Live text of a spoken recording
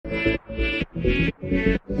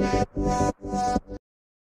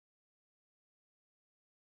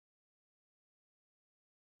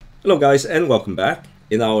Hello guys and welcome back.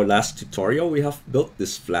 In our last tutorial we have built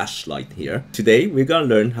this flashlight here. Today we're gonna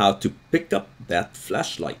learn how to pick up that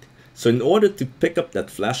flashlight. So in order to pick up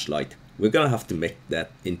that flashlight, we're gonna have to make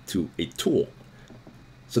that into a tool.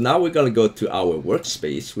 So now we're gonna go to our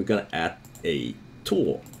workspace, we're gonna add a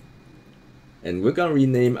tool. And we're gonna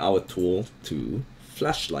rename our tool to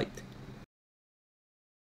flashlight.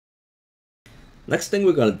 Next thing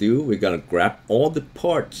we're gonna do, we're gonna grab all the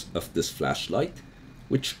parts of this flashlight,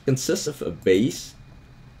 which consists of a base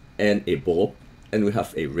and a bulb, and we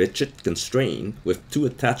have a rigid constraint with two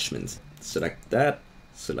attachments. Select that,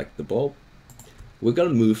 select the bulb. We're gonna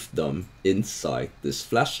move them inside this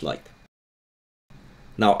flashlight.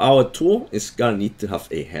 Now our tool is gonna need to have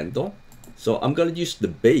a handle, so I'm gonna use the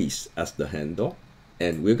base as the handle,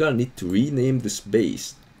 and we're gonna need to rename this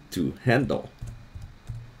base to handle.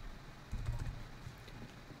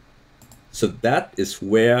 So that is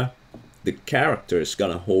where the character is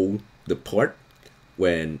gonna hold the part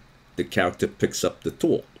when the character picks up the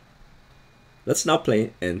tool. Let's now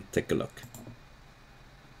play and take a look.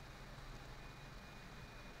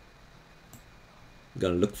 I'm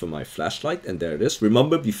gonna look for my flashlight, and there it is.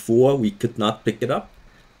 Remember before we could not pick it up?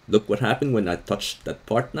 Look what happened when I touched that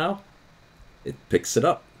part now. It picks it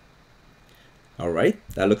up. Alright,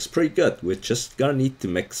 that looks pretty good. We're just gonna need to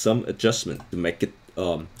make some adjustment to make it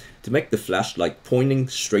to make the flashlight pointing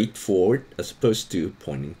straight forward as opposed to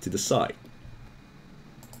pointing to the side.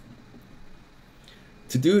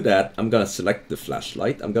 To do that, I'm gonna select the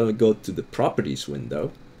flashlight. I'm gonna go to the properties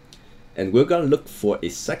window, and we're gonna look for a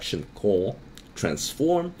section called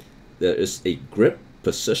transform. There is a grip,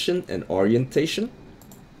 position, and orientation.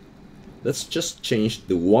 Let's just change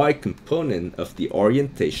the Y component of the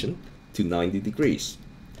orientation to 90 degrees.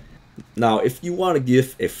 Now, if you want to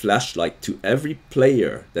give a flashlight to every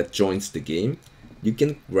player that joins the game, you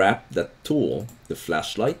can grab that tool, the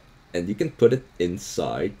flashlight, and you can put it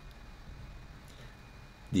inside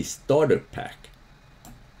the starter pack.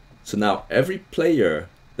 So now every player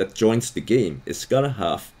that joins the game is gonna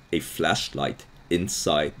have a flashlight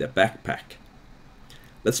inside their backpack.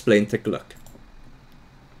 Let's play and take a look.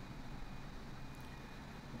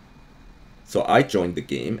 So I joined the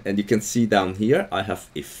game, and you can see down here I have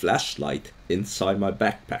a flashlight inside my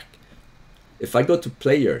backpack. If I go to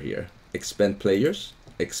player here, expand players,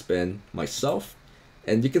 expand myself,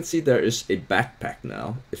 and you can see there is a backpack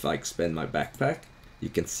now. If I expand my backpack, you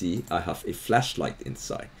can see I have a flashlight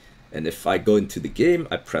inside. And if I go into the game,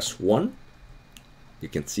 I press 1, you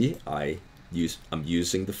can see I'm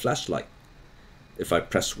using the flashlight. If I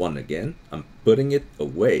press 1 again, I'm putting it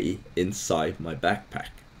away inside my backpack.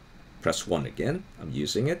 Press 1 again, I'm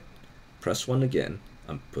using it. Press 1 again,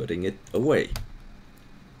 I'm putting it away.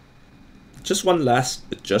 Just one last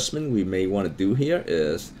adjustment we may want to do here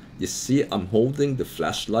is, you see I'm holding the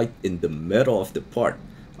flashlight in the middle of the part.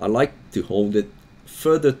 I like to hold it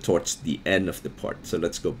further towards the end of the part. So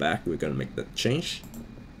let's go back, we're going to make that change.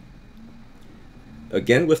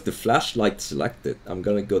 Again, with the flashlight selected, I'm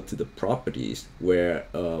going to go to the properties where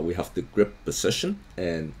we have the grip, position,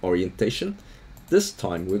 and orientation. This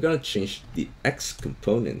time we're going to change the X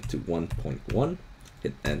component to 1.1,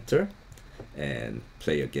 hit enter, and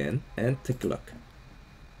play again and take a look.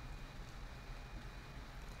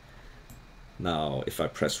 Now if I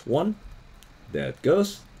press 1, there it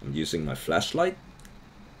goes. I'm using my flashlight.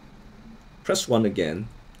 Press 1 again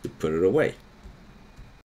to put it away.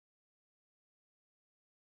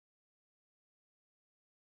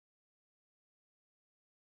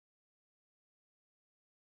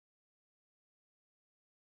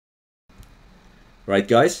 Right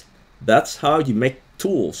guys, that's how you make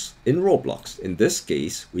tools in Roblox. In this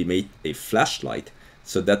case, we made a flashlight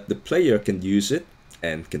so that the player can use it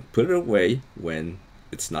and can put it away when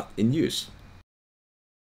it's not in use.